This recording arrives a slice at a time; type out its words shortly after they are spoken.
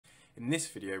In this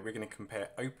video, we're going to compare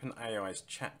OpenAI's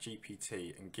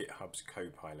ChatGPT and GitHub's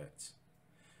Copilot.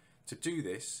 To do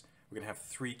this, we're going to have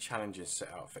 3 challenges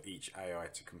set out for each AI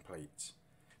to complete.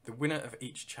 The winner of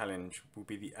each challenge will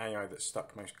be the AI that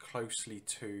stuck most closely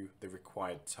to the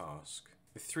required task.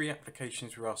 The 3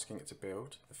 applications we're asking it to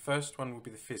build. The first one will be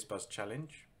the FizzBuzz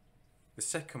challenge. The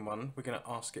second one, we're going to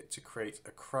ask it to create a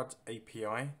CRUD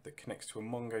API that connects to a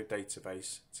Mongo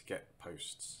database to get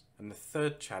posts. And the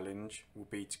third challenge will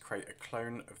be to create a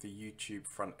clone of the YouTube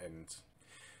front end.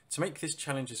 To make this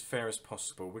challenge as fair as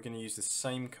possible, we're going to use the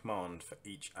same command for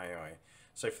each AI.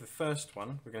 So for the first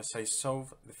one, we're going to say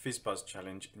solve the FizzBuzz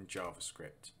challenge in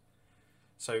JavaScript.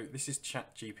 So this is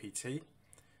ChatGPT.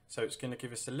 So it's going to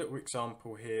give us a little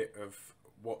example here of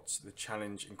what the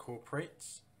challenge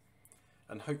incorporates.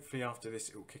 And hopefully after this,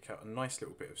 it will kick out a nice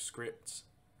little bit of script.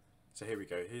 So here we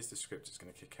go. Here's the script it's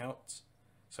going to kick out.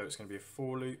 So it's going to be a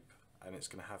for loop, and it's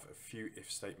going to have a few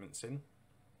if statements in.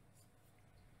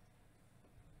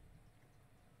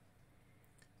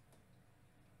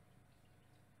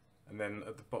 And then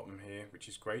at the bottom here, which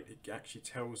is great, it actually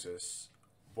tells us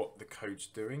what the code's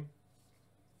doing.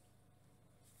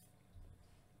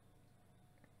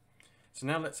 So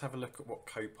now let's have a look at what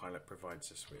Copilot provides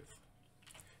us with.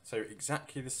 So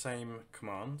exactly the same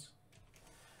command.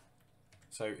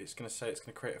 So it's going to say it's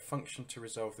going to create a function to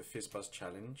resolve the FizzBuzz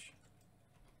challenge.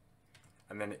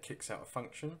 And then it kicks out a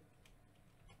function.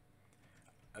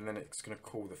 And then it's going to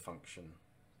call the function.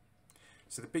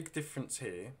 So the big difference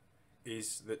here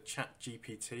is that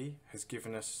ChatGPT has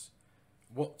given us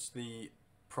what the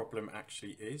problem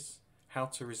actually is, how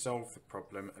to resolve the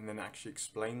problem, and then actually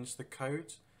explains the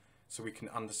code so we can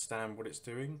understand what it's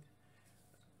doing.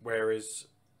 Whereas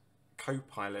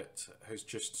Copilot has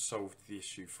just solved the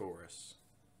issue for us.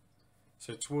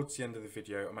 So towards the end of the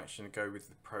video, I'm actually going to go with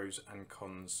the pros and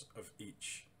cons of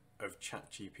each of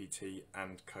ChatGPT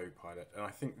and Copilot. And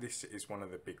I think this is one of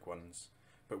the big ones,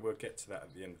 but we'll get to that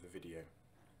at the end of the video.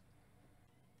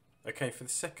 Okay, for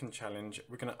the second challenge,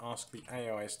 we're going to ask the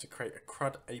AIs to create a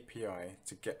CRUD API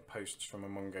to get posts from a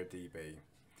MongoDB.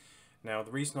 Now,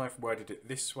 the reason I've worded it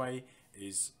this way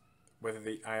is whether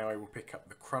the AI will pick up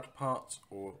the CRUD part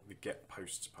or the get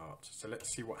posts part. So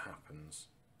let's see what happens.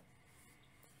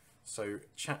 So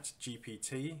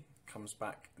ChatGPT comes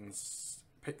back and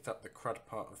picked up the CRUD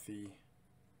part of the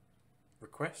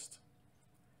request.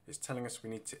 It's telling us we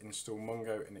need to install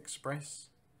Mongo and Express.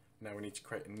 Now we need to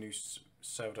create a new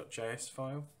server.js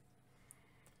file.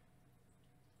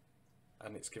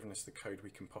 And it's given us the code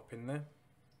we can pop in there.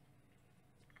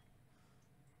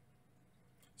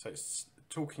 So it's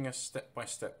talking us step by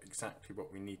step exactly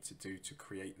what we need to do to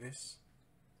create this.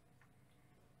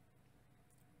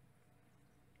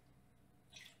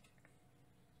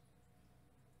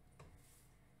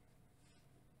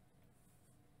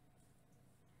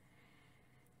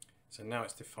 So now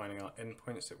it's defining our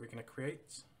endpoints that we're going to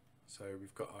create. So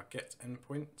we've got our get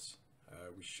endpoint.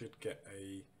 We should get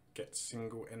a get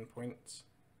single endpoint.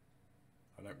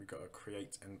 I know we've got a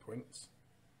create endpoint.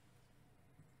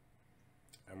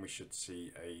 And we should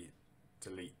see a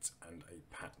delete and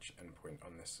a patch endpoint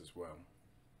on this as well,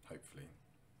 hopefully.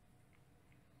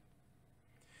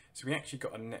 So we actually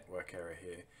got a network error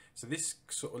here. So this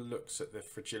sort of looks at the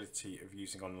fragility of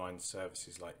using online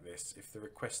services like this. If the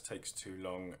request takes too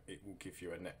long, it will give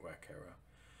you a network error.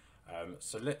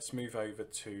 So let's move over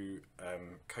to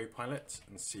Copilot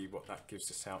and see what that gives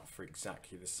us out for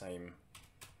exactly the same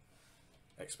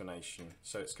explanation.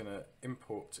 So it's going to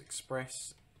import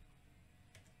Express,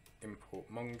 import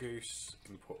Mongoose,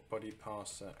 import body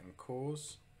parser and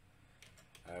cause.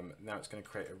 Now it's going to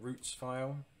create a roots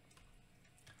file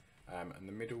and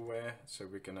the middleware. So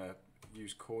we're going to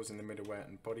use cause in the middleware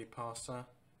and body parser.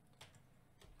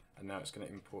 And now it's going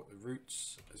to import the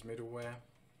roots as middleware,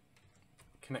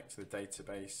 connect to the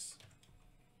database,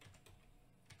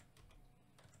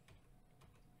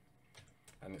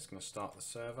 and it's going to start the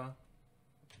server.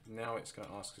 Now it's going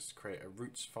to ask us to create a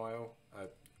roots file,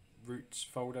 roots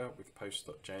folder with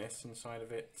post.js inside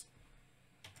of it,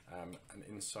 and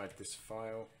inside this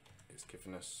file it's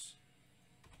given us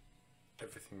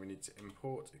everything we need to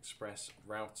import: Express,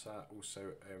 router,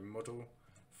 also a model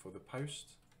for the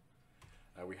post.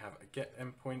 We have a get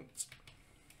endpoint,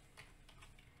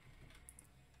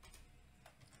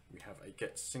 we have a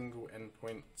get single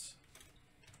endpoint,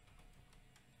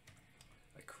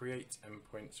 a create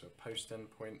endpoint, so a post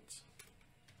endpoint,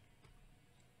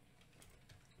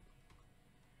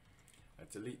 a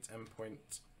delete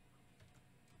endpoint.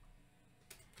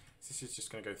 So this is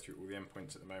just going to go through all the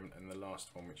endpoints at the moment, and the last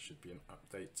one, which should be an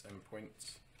update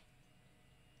endpoint.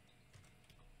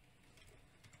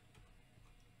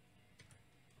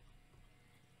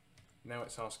 now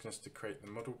it's asking us to create the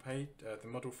model page, the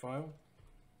model file.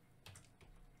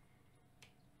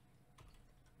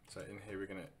 So in here we're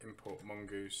going to import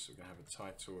Mongoose. We're going to have a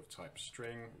title of type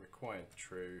string, required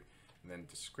true, and then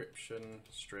description,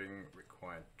 string,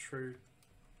 required true.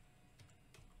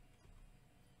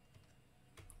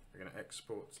 We're going to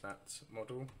export that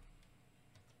model,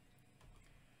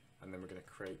 and then we're going to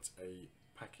create a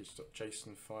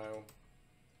package.json file.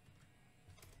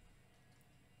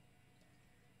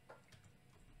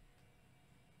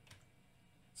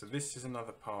 So this is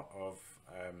another part of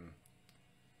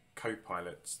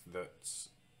Copilot that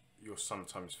you'll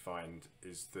sometimes find,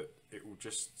 is that it will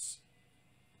just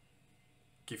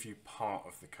give you part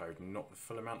of the code, not the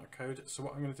full amount of code. So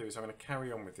what I'm going to do is I'm going to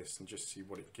carry on with this and just see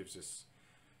what it gives us.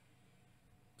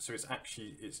 So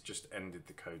it's just ended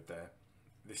the code there.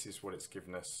 This is what it's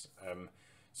given us.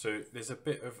 So there's a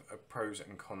bit of pros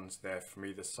and cons there from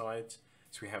either side.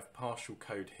 So we have partial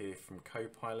code here from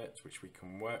Copilot, which we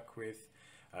can work with.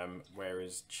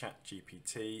 Whereas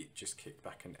ChatGPT just kicked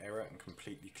back an error and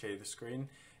completely clear the screen.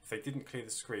 If they didn't clear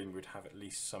the screen, we'd have at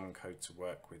least some code to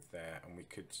work with there, and we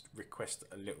could request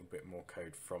a little bit more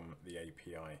code from the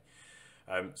API.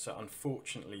 So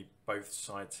unfortunately, both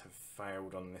sides have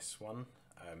failed on this one,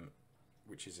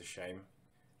 which is a shame.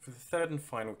 For the third and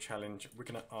final challenge, we're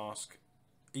going to ask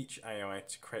each AI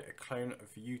to create a clone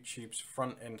of YouTube's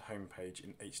front-end homepage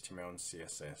in HTML and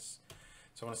CSS.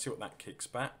 So I want to see what that kicks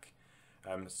back.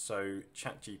 So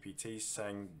ChatGPT is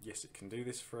saying yes, it can do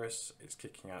this for us. It's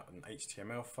kicking out an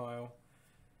HTML file.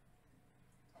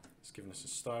 It's given us a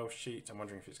style sheet. I'm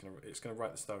wondering if it's going to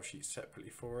write the style sheet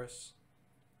separately for us.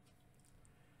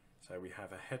 So we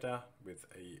have a header with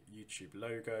a YouTube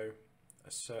logo,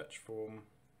 a search form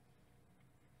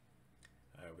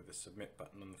with a submit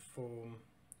button on the form.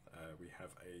 We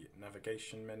have a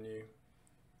navigation menu.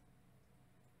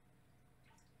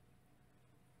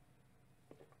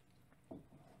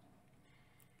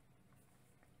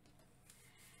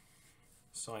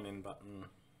 Sign in button,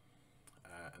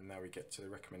 and now we get to the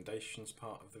recommendations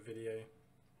part of the video.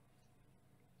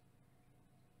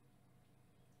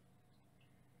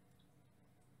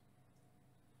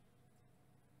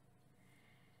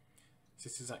 So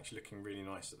this is actually looking really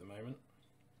nice at the moment.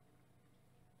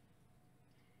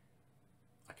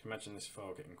 I can imagine this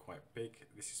file getting quite big.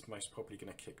 This is most probably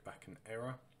going to kick back an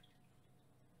error.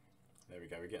 There we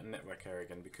go, we get a network error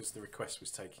again because the request was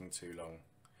taking too long.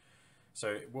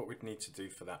 So what we'd need to do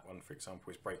for that one, for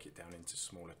example, is break it down into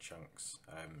smaller chunks.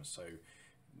 So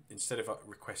instead of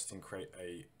requesting create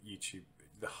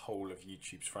the whole of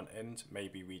YouTube's front end,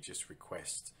 maybe we just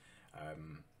request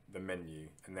the menu,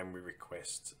 and then we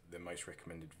request the most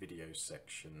recommended videos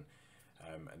section,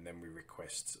 and then we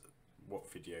request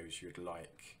what videos you'd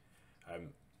like.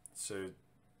 So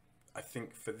I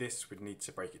think for this we'd need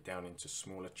to break it down into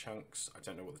smaller chunks. I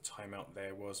don't know what the timeout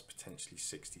there was, potentially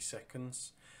 60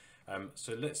 seconds.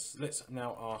 So let's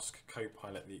now ask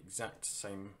Copilot the exact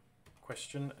same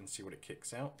question and see what it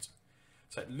kicks out.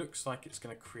 So it looks like it's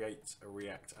going to create a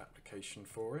React application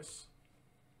for us.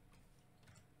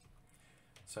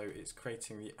 So it's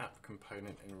creating the app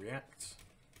component in React.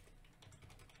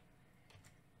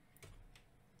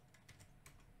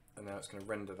 And now it's going to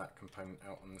render that component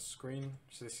out on the screen.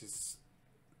 So this is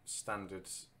standard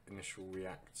initial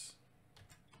React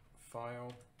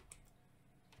file.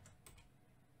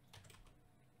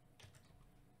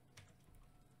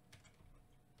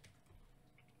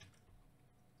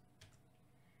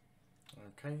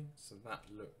 Okay, so that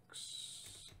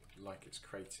looks like it's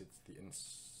created the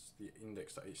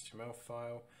index.html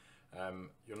file.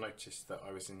 You'll notice that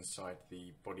I was inside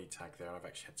the body tag there. I've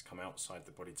actually had to come outside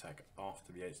the body tag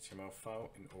after the HTML file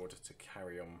in order to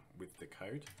carry on with the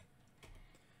code.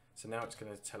 So now it's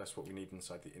going to tell us what we need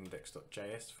inside the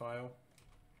index.js file.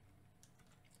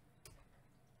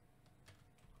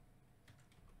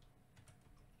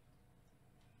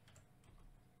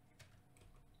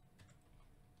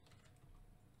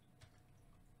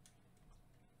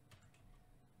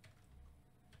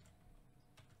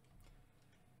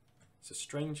 So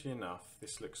strangely enough,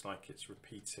 this looks like it's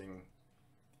repeating.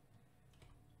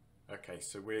 Okay,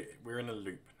 so we're in a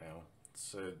loop now.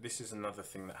 So this is another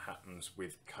thing that happens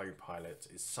with Copilot,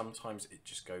 is sometimes it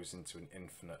just goes into an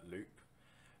infinite loop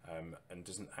and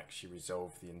doesn't actually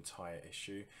resolve the entire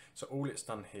issue. So all it's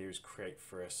done here is create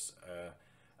for us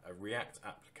a React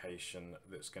application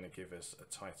that's going to give us a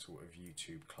title of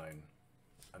YouTube clone,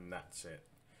 and that's it.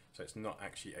 So it's not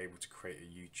actually able to create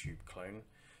a YouTube clone.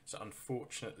 So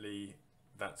unfortunately,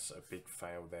 that's a big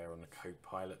fail there on the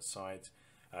Copilot side.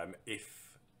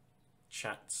 If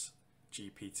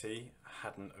GPT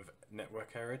hadn't have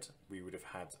network errored, we would have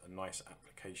had a nice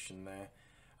application there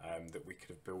that we could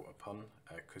have built upon,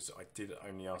 because I did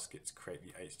only ask it to create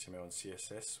the HTML and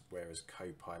CSS, whereas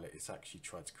Copilot is actually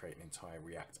tried to create an entire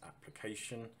React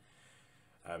application.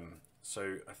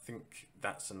 So I think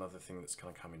that's another thing that's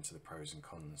going to come into the pros and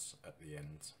cons at the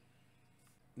end.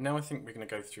 Now I think we're going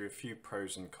to go through a few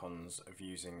pros and cons of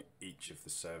using each of the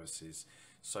services.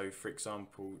 So for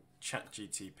example,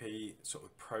 ChatGPT, sort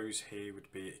of pros here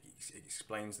would be it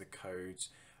explains the codes.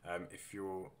 If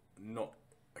you're not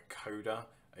a coder,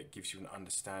 it gives you an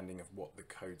understanding of what the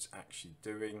code's actually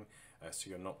doing. So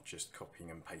you're not just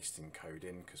copying and pasting code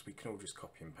in, because we can all just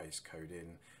copy and paste code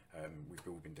in. We've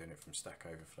all been doing it from Stack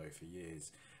Overflow for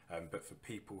years. But for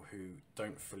people who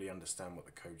don't fully understand what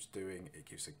the code's doing, it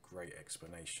gives a great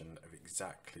explanation of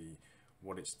exactly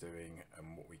what it's doing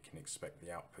and what we can expect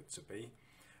the output to be.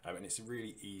 And it's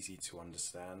really easy to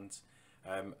understand.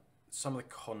 Some of the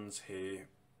cons here,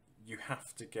 you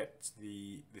have to get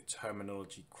the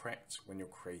terminology correct when you're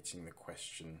creating the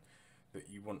question that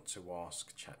you want to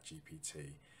ask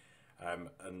ChatGPT.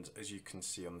 And as you can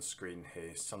see on the screen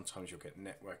here, sometimes you'll get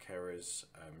network errors,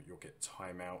 you'll get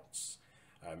timeouts.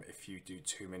 If you do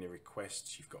too many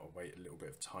requests, you've got to wait a little bit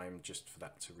of time just for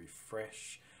that to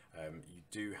refresh. You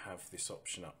do have this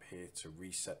option up here to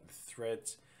reset the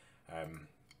thread,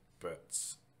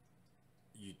 but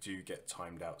you do get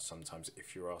timed out sometimes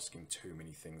if you're asking too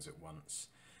many things at once.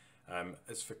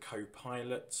 As for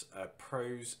Copilot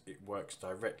pros, it works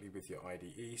directly with your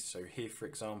IDE. So here, for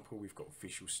example, we've got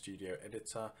Visual Studio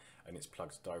Editor, and it's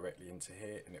plugged directly into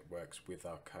here, and it works with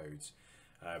our codes.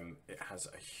 It has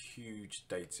a huge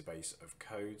database of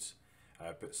codes,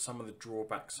 but some of the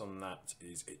drawbacks on that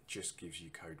is it just gives you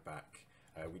code back.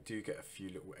 We do get a few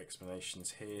little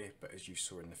explanations here, but as you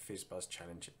saw in the FizzBuzz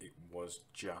challenge, it was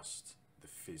just the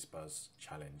FizzBuzz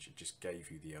challenge. It just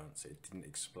gave you the answer. It didn't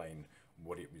explain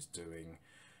what it was doing,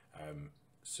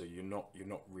 so you're not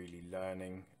really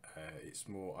learning. It's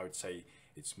more, I would say,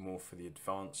 it's more for the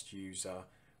advanced user,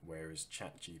 whereas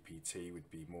ChatGPT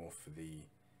would be more for the,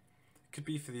 could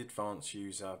be for the advanced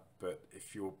user, but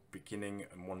if you're beginning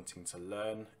and wanting to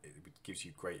learn, it gives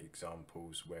you great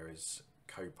examples, whereas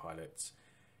Copilot,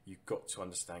 you've got to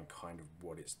understand kind of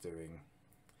what it's doing.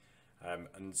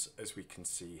 And as we can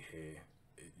see here,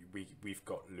 we've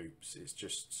got loops.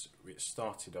 It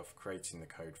started off creating the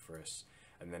code for us,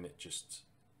 and then it just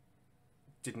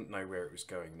didn't know where it was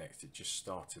going next. It just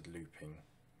started looping.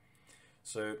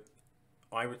 So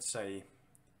I would say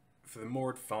for the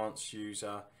more advanced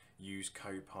user, use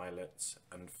Copilot,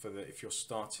 and if you're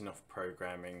starting off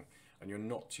programming and you're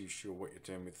not too sure what you're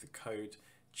doing with the code,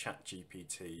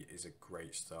 ChatGPT is a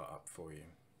great startup for you.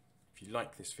 If you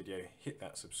like this video, hit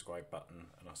that subscribe button,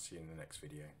 and I'll see you in the next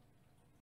video.